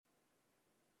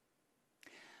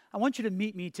I want you to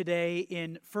meet me today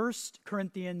in 1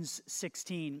 Corinthians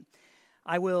 16.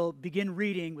 I will begin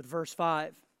reading with verse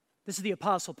 5. This is the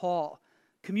Apostle Paul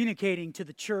communicating to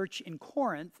the church in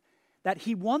Corinth that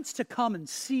he wants to come and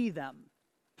see them.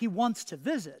 He wants to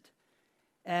visit.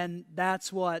 And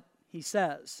that's what he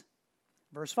says.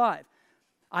 Verse 5,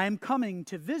 I am coming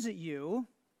to visit you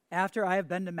after I have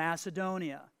been to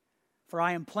Macedonia, for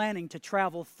I am planning to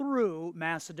travel through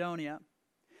Macedonia.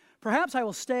 Perhaps I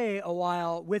will stay a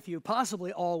while with you,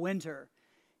 possibly all winter,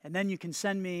 and then you can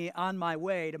send me on my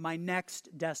way to my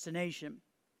next destination.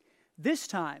 This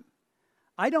time,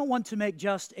 I don't want to make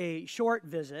just a short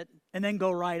visit and then go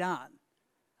right on.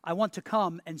 I want to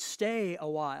come and stay a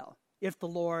while, if the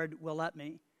Lord will let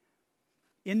me.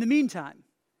 In the meantime,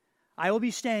 I will be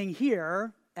staying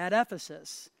here at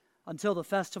Ephesus until the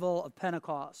festival of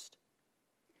Pentecost.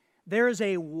 There is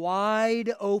a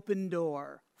wide open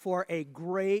door for a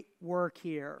great work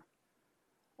here,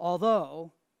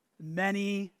 although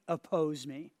many oppose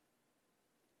me.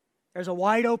 There's a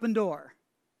wide open door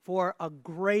for a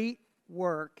great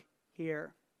work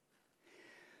here.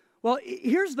 Well,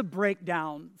 here's the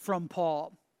breakdown from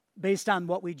Paul based on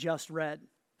what we just read.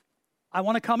 I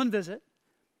want to come and visit.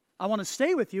 I want to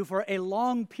stay with you for a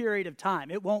long period of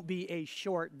time. It won't be a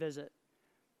short visit.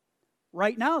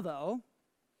 Right now, though,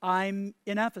 I'm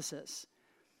in Ephesus.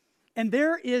 And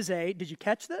there is did you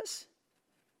catch this?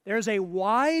 There's a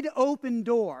wide open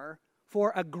door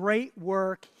for a great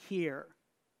work here.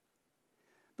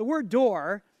 The word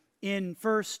door in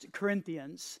 1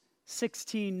 Corinthians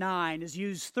 16:9 is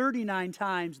used 39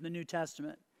 times in the New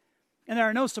Testament. And there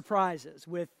are no surprises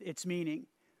with its meaning.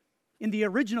 In the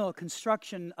original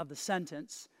construction of the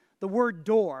sentence, the word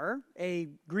door, a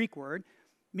Greek word,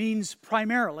 means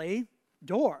primarily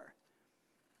door.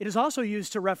 It is also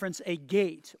used to reference a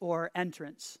gate or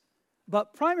entrance.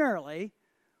 But primarily,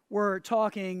 we're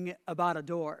talking about a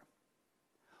door.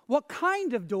 What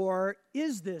kind of door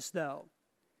is this, though?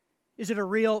 Is it a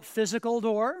real physical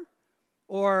door?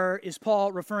 Or is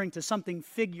Paul referring to something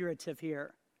figurative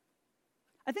here?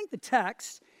 I think the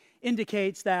text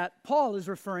indicates that Paul is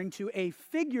referring to a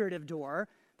figurative door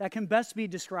that can best be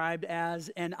described as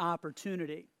an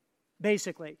opportunity.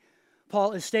 Basically,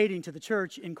 Paul is stating to the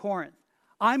church in Corinth,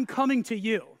 I'm coming to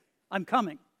you. I'm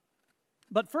coming.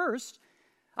 But first,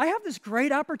 I have this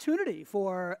great opportunity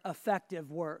for effective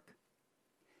work.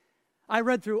 I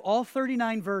read through all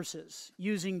 39 verses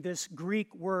using this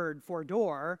Greek word for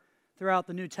door throughout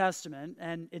the New Testament,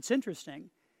 and it's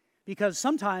interesting because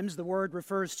sometimes the word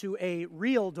refers to a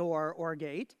real door or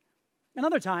gate, and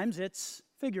other times it's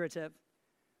figurative.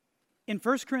 In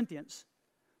 1 Corinthians,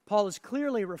 Paul is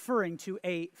clearly referring to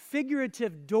a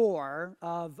figurative door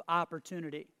of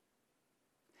opportunity.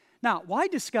 Now, why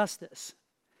discuss this?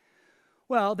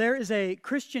 Well, there is a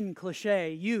Christian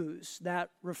cliche used that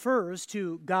refers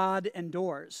to God and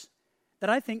doors that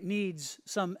I think needs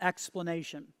some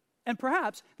explanation. And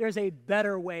perhaps there's a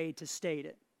better way to state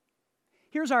it.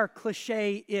 Here's our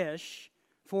cliche-ish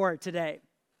for today.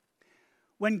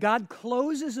 When God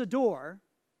closes a door,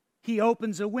 he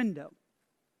opens a window.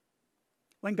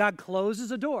 When God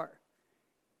closes a door,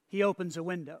 he opens a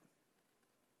window.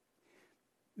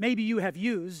 Maybe you have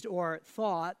used or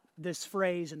thought this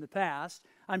phrase in the past.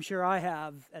 I'm sure I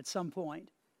have at some point.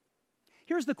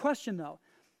 Here's the question, though.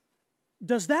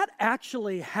 Does that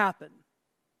actually happen?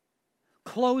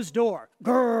 Closed door,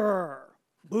 grrr,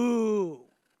 boo.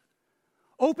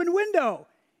 Open window,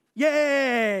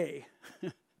 yay.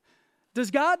 Does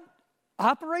God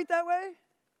operate that way?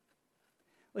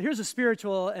 Well, here's a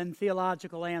spiritual and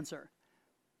theological answer.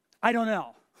 I don't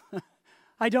know.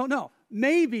 I don't know.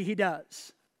 Maybe he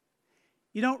does.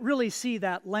 You don't really see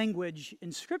that language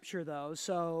in Scripture, though,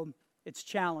 so it's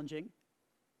challenging.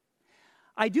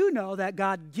 I do know that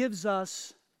God gives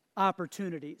us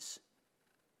opportunities,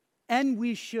 and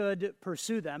we should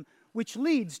pursue them, which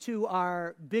leads to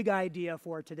our big idea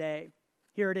for today.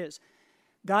 Here it is.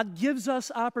 God gives us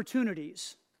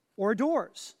opportunities or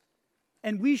doors,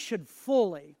 and we should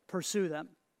fully pursue them.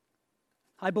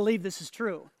 I believe this is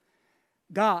true.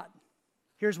 God,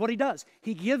 here's what he does.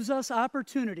 He gives us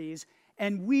opportunities,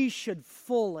 and we should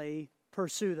fully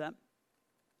pursue them.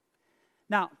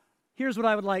 Now, here's what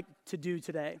I would like to do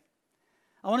today.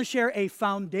 I want to share a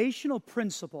foundational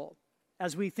principle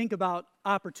as we think about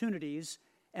opportunities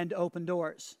and open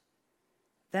doors.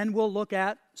 Then we'll look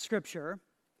at Scripture,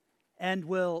 and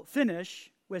we'll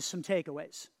finish with some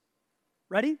takeaways.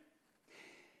 Ready?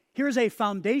 Here's a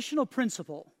foundational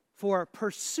principle for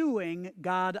pursuing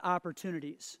God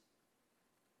opportunities.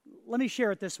 Let me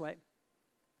share it this way.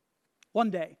 One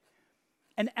day,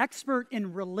 an expert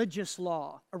in religious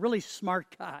law, a really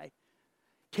smart guy,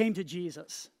 came to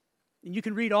Jesus. And you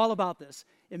can read all about this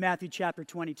in Matthew chapter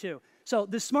 22. So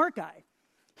the smart guy,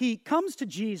 he comes to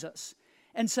Jesus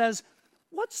and says,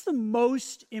 "What's the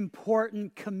most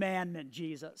important commandment,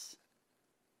 Jesus?"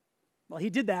 Well, he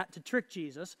did that to trick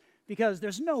Jesus because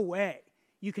there's no way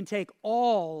you can take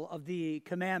all of the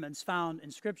commandments found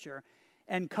in Scripture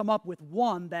and come up with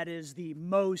one that is the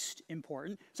most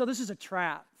important. So this is a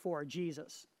trap for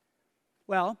Jesus.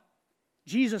 Well,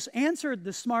 Jesus answered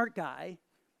the smart guy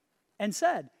and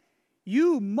said,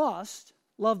 "You must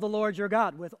love the Lord your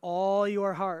God with all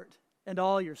your heart and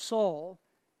all your soul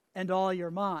and all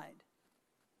your mind.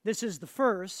 This is the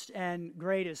first and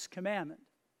greatest commandment.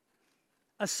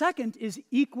 A second is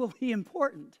equally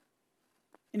important.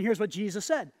 And here's what Jesus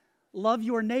said: love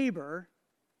your neighbor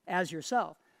as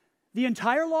yourself." The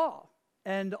entire law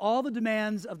and all the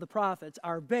demands of the prophets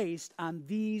are based on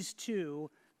these two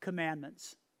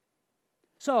commandments.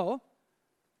 So,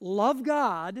 love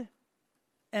God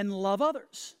and love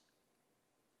others.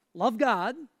 Love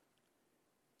God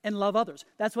and love others.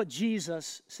 That's what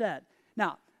Jesus said.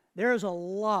 Now, there's a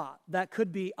lot that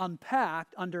could be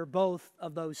unpacked under both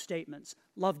of those statements: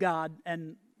 love God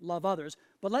and love others.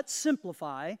 But let's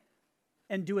simplify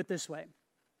and do it this way.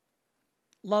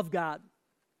 Love God.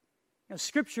 Now,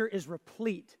 Scripture is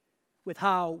replete with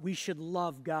how we should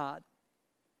love God.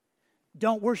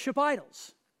 Don't worship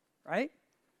idols, right?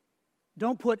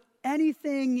 Don't put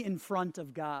anything in front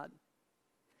of God.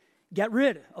 Get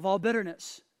rid of all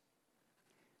bitterness.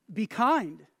 Be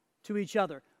kind to each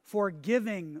other,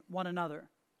 forgiving one another.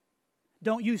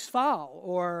 Don't use foul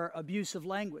or abusive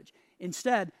language.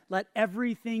 Instead, let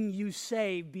everything you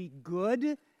say be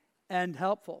good and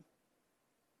helpful.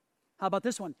 How about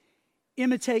this one?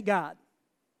 Imitate God.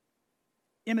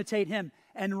 Imitate Him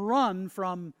and run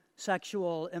from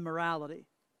sexual immorality.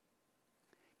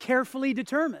 Carefully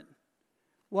determine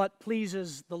what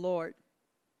pleases the Lord.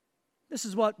 This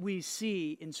is what we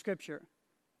see in Scripture.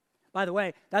 By the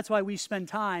way, that's why we spend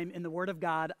time in the Word of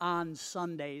God on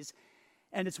Sundays,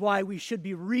 and it's why we should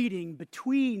be reading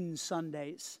between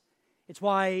Sundays. It's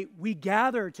why we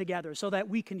gather together so that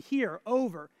we can hear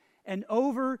over and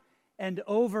over and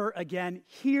over again,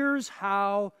 here's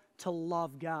how to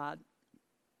love God.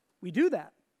 We do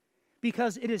that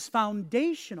because it is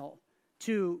foundational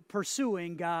to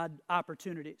pursuing God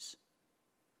opportunities.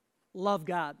 Love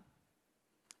God.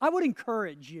 I would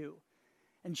encourage you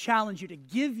and challenge you to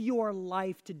give your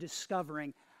life to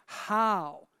discovering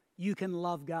how you can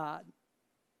love God.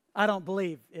 I don't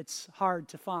believe it's hard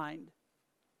to find.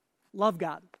 Love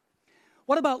God.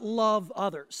 What about love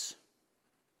others?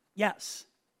 Yes.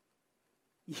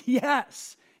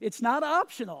 Yes. It's not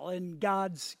optional in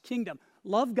God's kingdom.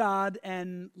 Love God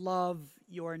and love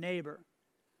your neighbor.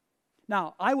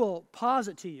 Now, I will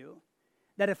posit to you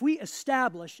that if we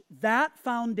establish that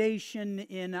foundation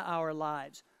in our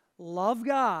lives, love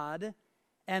God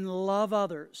and love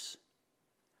others,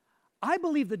 I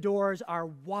believe the doors are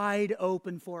wide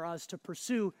open for us to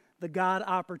pursue the God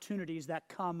opportunities that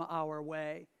come our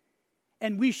way.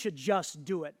 And we should just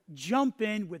do it. Jump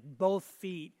in with both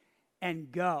feet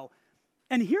and go.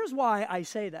 And here's why I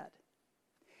say that.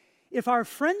 If our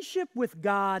friendship with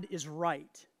God is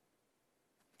right,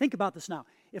 think about this now.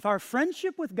 If our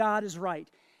friendship with God is right,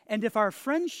 and if our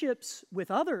friendships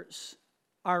with others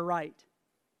are right,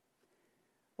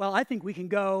 well, I think we can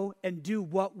go and do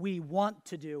what we want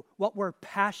to do, what we're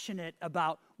passionate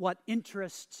about, what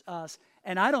interests us.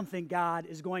 And I don't think God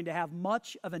is going to have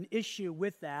much of an issue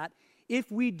with that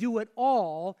if we do it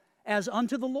all as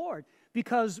unto the Lord,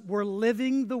 because we're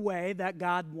living the way that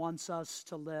God wants us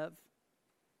to live.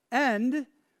 And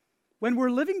when we're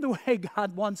living the way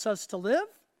God wants us to live,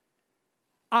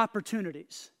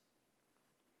 opportunities.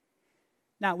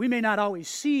 Now, we may not always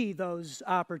see those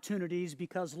opportunities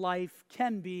because life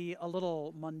can be a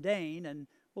little mundane, and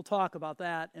we'll talk about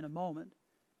that in a moment.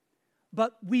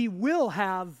 But we will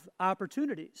have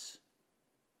opportunities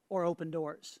or open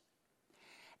doors.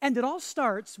 And it all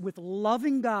starts with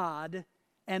loving God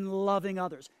and loving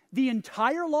others. The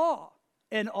entire law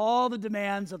and all the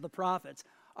demands of the prophets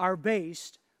are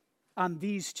based on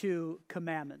these two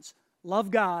commandments: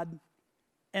 love God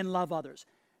and love others.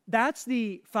 That's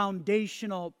the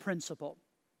foundational principle.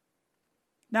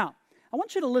 Now, I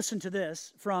want you to listen to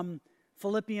this from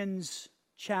Philippians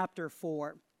chapter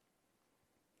 4.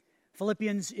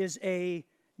 Philippians is a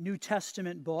New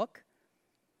Testament book,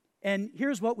 and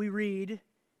here's what we read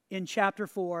in chapter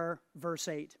 4, verse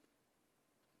 8.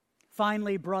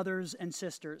 Finally, brothers and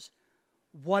sisters,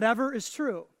 whatever is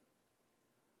true,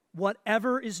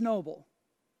 whatever is noble,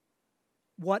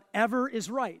 whatever is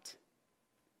right,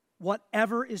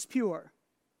 whatever is pure,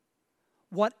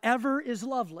 whatever is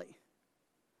lovely,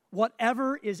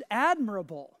 whatever is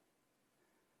admirable.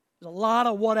 There's a lot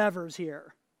of whatevers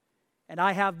here. And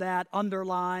I have that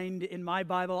underlined in my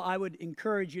Bible. I would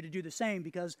encourage you to do the same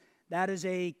because that is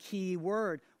a key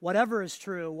word. Whatever is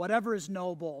true, whatever is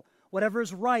noble, whatever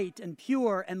is right and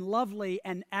pure and lovely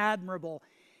and admirable.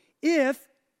 If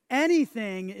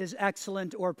anything is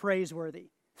excellent or praiseworthy,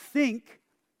 think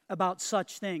about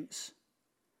such things.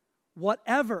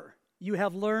 Whatever you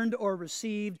have learned or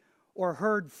received or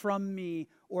heard from me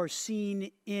or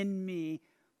seen in me,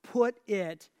 put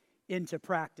it into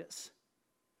practice.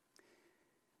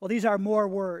 Well, these are more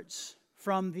words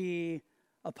from the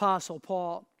Apostle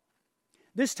Paul.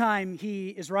 This time he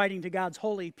is writing to God's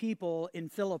holy people in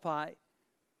Philippi.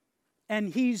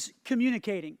 And he's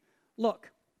communicating,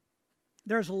 look,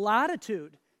 there's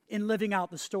latitude in living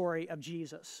out the story of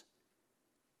Jesus.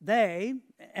 They,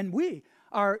 and we,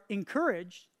 are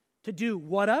encouraged to do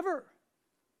whatever,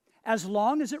 as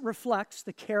long as it reflects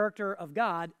the character of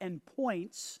God and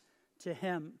points to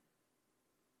Him.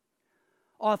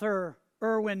 Author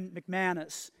Erwin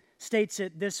McManus states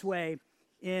it this way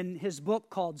in his book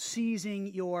called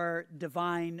Seizing Your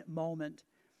Divine Moment.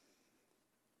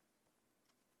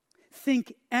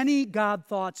 Think any God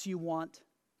thoughts you want.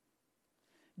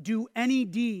 Do any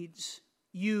deeds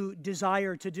you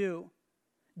desire to do.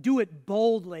 Do it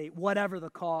boldly, whatever the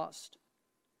cost.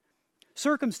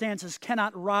 Circumstances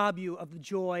cannot rob you of the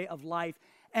joy of life.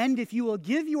 And if you will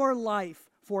give your life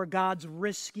for God's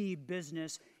risky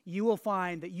business, you will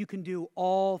find that you can do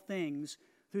all things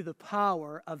through the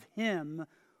power of Him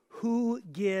who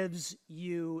gives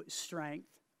you strength.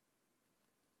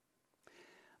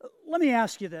 Let me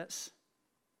ask you this.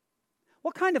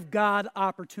 What kind of God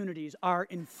opportunities are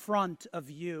in front of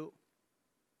you?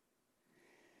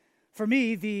 For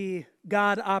me, the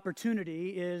God opportunity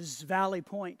is Valley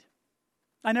Point.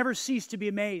 I never cease to be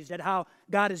amazed at how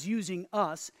God is using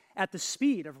us at the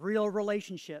speed of real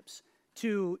relationships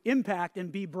to impact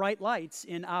and be bright lights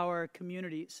in our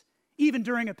communities, even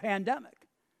during a pandemic.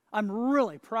 I'm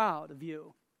really proud of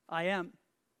you. I am.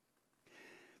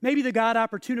 Maybe the God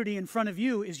opportunity in front of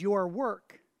you is your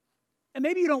work. And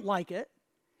maybe you don't like it.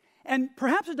 And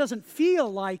perhaps it doesn't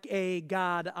feel like a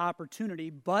God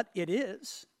opportunity, but it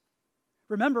is.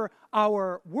 Remember,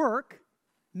 our work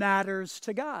matters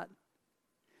to God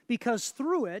because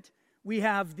through it, we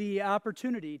have the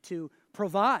opportunity to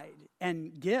provide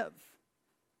and give.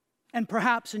 And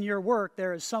perhaps in your work,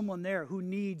 there is someone there who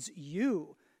needs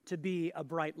you to be a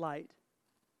bright light.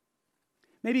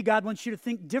 Maybe God wants you to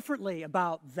think differently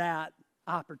about that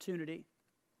opportunity.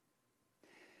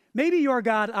 Maybe your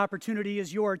God opportunity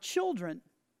is your children.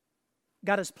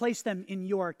 God has placed them in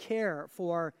your care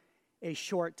for a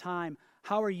short time.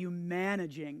 How are you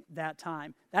managing that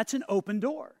time? That's an open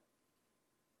door.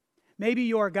 Maybe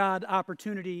your God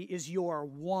opportunity is your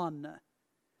one.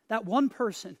 That one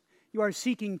person you are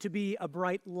seeking to be a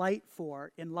bright light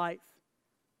for in life.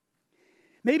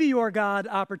 Maybe your God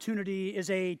opportunity is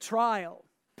a trial,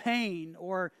 pain,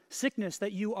 or sickness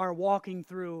that you are walking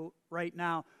through right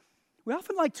now. We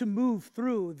often like to move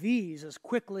through these as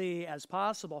quickly as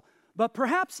possible, but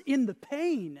perhaps in the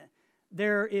pain,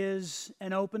 there is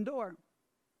an open door.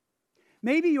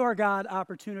 Maybe your God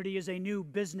opportunity is a new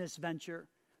business venture,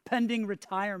 pending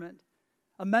retirement,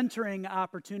 a mentoring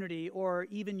opportunity, or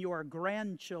even your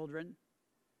grandchildren.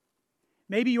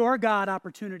 Maybe your God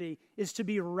opportunity is to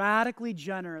be radically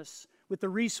generous with the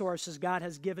resources God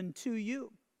has given to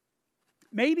you.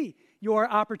 Maybe your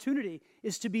opportunity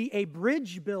is to be a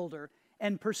bridge builder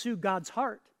and pursue God's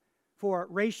heart for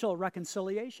racial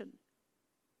reconciliation.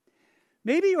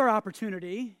 Maybe your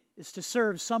opportunity is to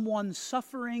serve someone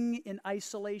suffering in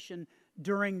isolation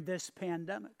during this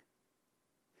pandemic.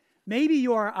 Maybe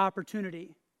your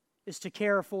opportunity is to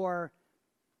care for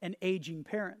an aging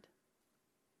parent.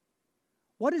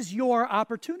 What is your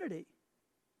opportunity?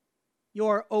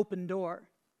 Your open door.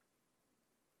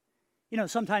 You know,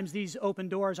 sometimes these open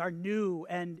doors are new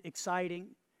and exciting.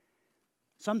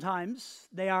 Sometimes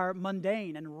they are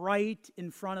mundane and right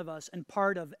in front of us and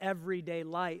part of everyday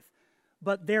life.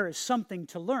 But there is something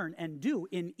to learn and do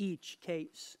in each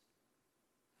case.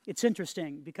 It's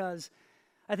interesting because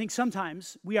I think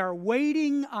sometimes we are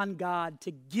waiting on God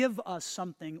to give us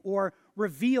something or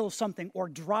reveal something or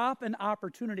drop an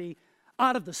opportunity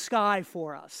out of the sky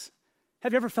for us.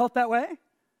 Have you ever felt that way?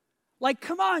 Like,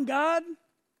 come on, God.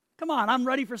 Come on, I'm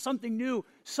ready for something new,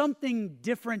 something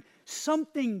different,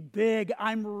 something big.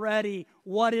 I'm ready.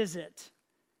 What is it?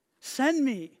 Send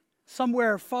me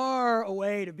somewhere far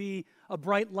away to be a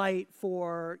bright light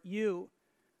for you.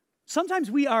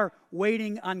 Sometimes we are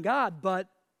waiting on God, but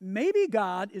maybe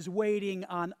God is waiting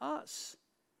on us.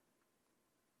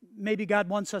 Maybe God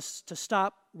wants us to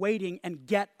stop waiting and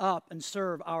get up and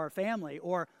serve our family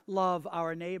or love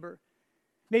our neighbor.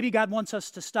 Maybe God wants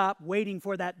us to stop waiting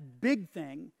for that big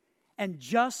thing and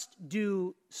just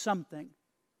do something.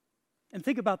 And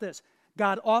think about this.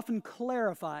 God often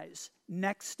clarifies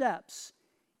next steps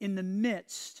in the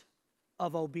midst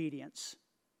of obedience.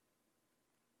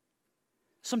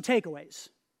 Some takeaways.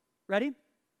 Ready?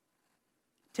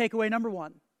 Takeaway number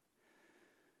 1.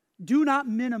 Do not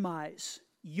minimize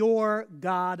your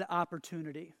God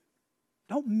opportunity.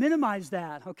 Don't minimize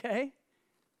that, okay?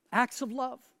 Acts of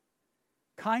love,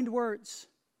 kind words,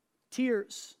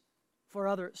 tears for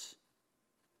others,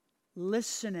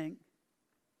 listening.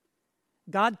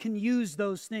 God can use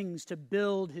those things to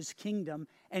build his kingdom,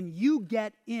 and you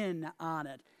get in on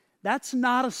it. That's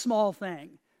not a small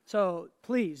thing. So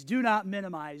please do not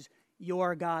minimize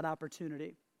your God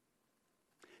opportunity.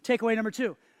 Takeaway number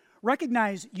 2.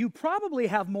 Recognize you probably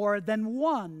have more than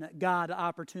one God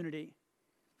opportunity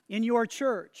in your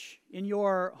church, in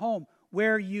your home,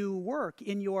 where you work,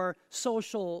 in your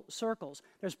social circles.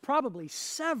 There's probably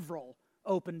several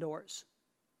open doors.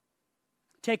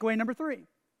 Takeaway number 3.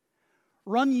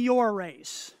 Run your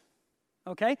race,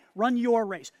 okay? Run your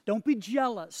race. Don't be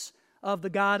jealous of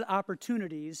the God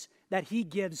opportunities that he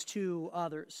gives to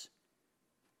others.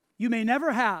 You may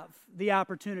never have the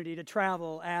opportunity to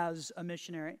travel as a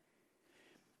missionary.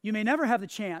 You may never have the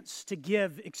chance to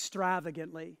give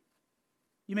extravagantly.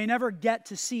 You may never get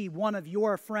to see one of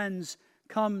your friends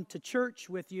come to church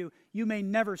with you. You may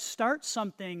never start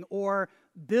something or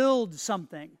build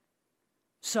something.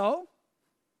 So,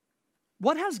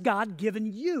 what has God given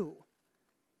you?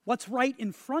 What's right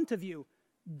in front of you?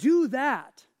 Do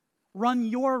that. Run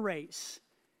your race.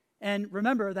 And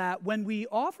remember that when we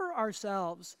offer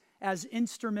ourselves as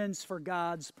instruments for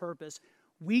God's purpose,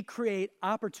 we create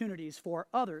opportunities for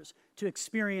others to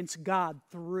experience God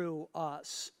through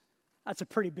us. That's a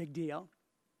pretty big deal.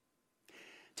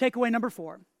 Takeaway number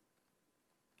 4.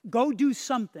 Go do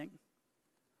something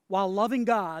while loving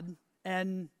God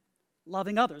and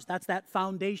loving others. That's that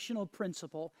foundational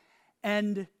principle.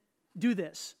 And do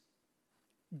this.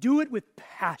 Do it with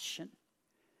passion.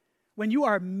 When you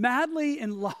are madly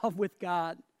in love with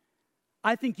God,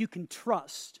 I think you can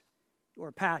trust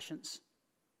your passions.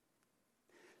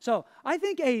 So I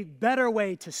think a better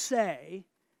way to say,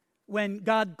 when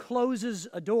God closes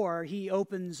a door, he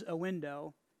opens a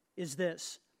window, is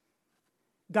this.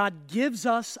 God gives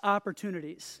us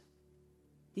opportunities.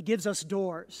 He gives us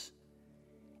doors.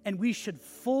 And we should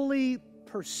fully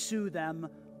pursue them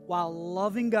while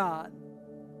loving God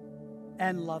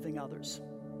and loving others.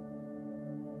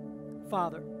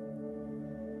 Father,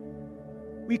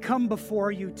 we come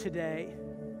before you today,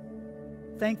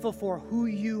 thankful for who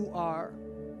you are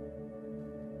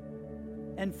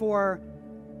and for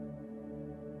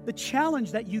the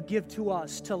challenge that you give to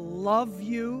us to love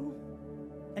you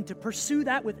and to pursue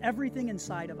that with everything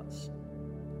inside of us.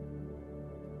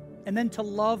 And then to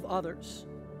love others.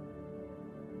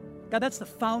 God, that's the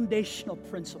foundational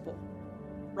principle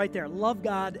right there. Love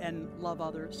God and love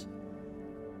others.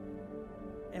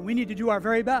 And we need to do our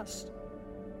very best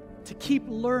to keep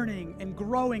learning and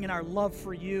growing in our love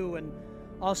for you and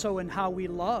also in how we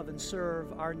love and serve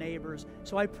our neighbors.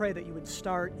 So I pray that you would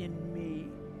start in me.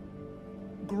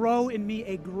 Grow in me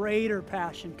a greater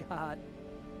passion, God,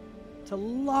 to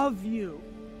love you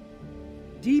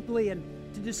deeply and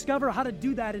to discover how to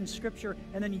do that in Scripture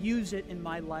and then use it in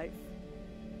my life.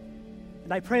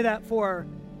 And I pray that for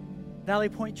Valley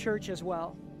Point Church as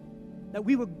well, that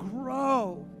we would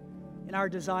grow in our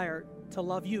desire to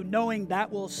love you, knowing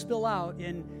that will spill out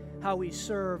in how we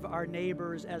serve our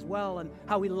neighbors as well and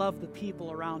how we love the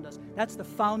people around us. That's the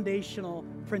foundational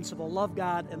principle. Love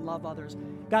God and love others.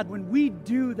 God, when we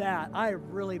do that, I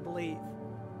really believe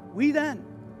we then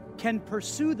can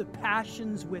pursue the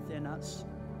passions within us,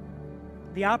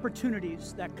 the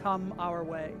opportunities that come our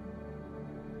way.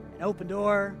 An open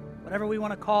door, whatever we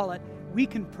want to call it, we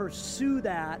can pursue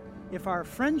that if our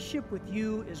friendship with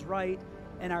you is right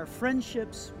and our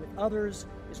friendships with others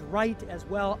is right as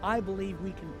well. I believe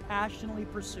we can passionately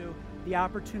pursue the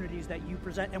opportunities that you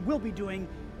present, and we'll be doing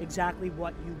exactly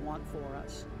what you want for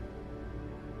us.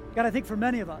 God, I think for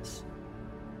many of us,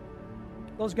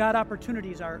 those God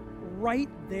opportunities are right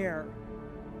there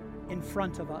in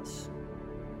front of us.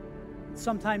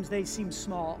 Sometimes they seem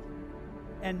small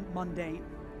and mundane,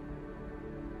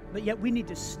 but yet we need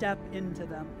to step into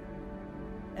them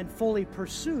and fully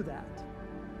pursue that.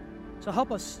 So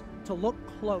help us to look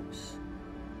close.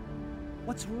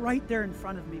 What's right there in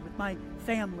front of me with my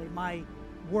family, my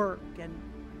work, and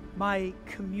my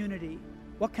community?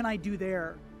 What can I do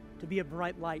there to be a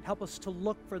bright light? Help us to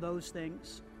look for those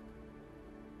things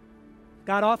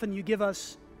God, often you give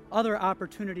us other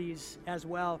opportunities as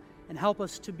well, and help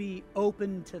us to be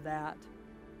open to that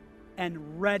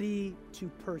and ready to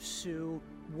pursue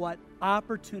what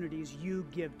opportunities you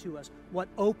give to us, what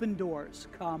open doors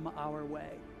come our way.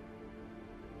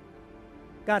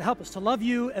 God, help us to love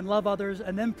you and love others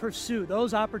and then pursue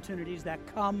those opportunities that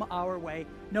come our way,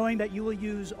 knowing that you will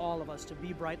use all of us to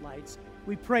be bright lights.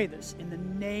 We pray this in the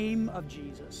name of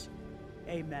Jesus.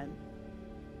 Amen.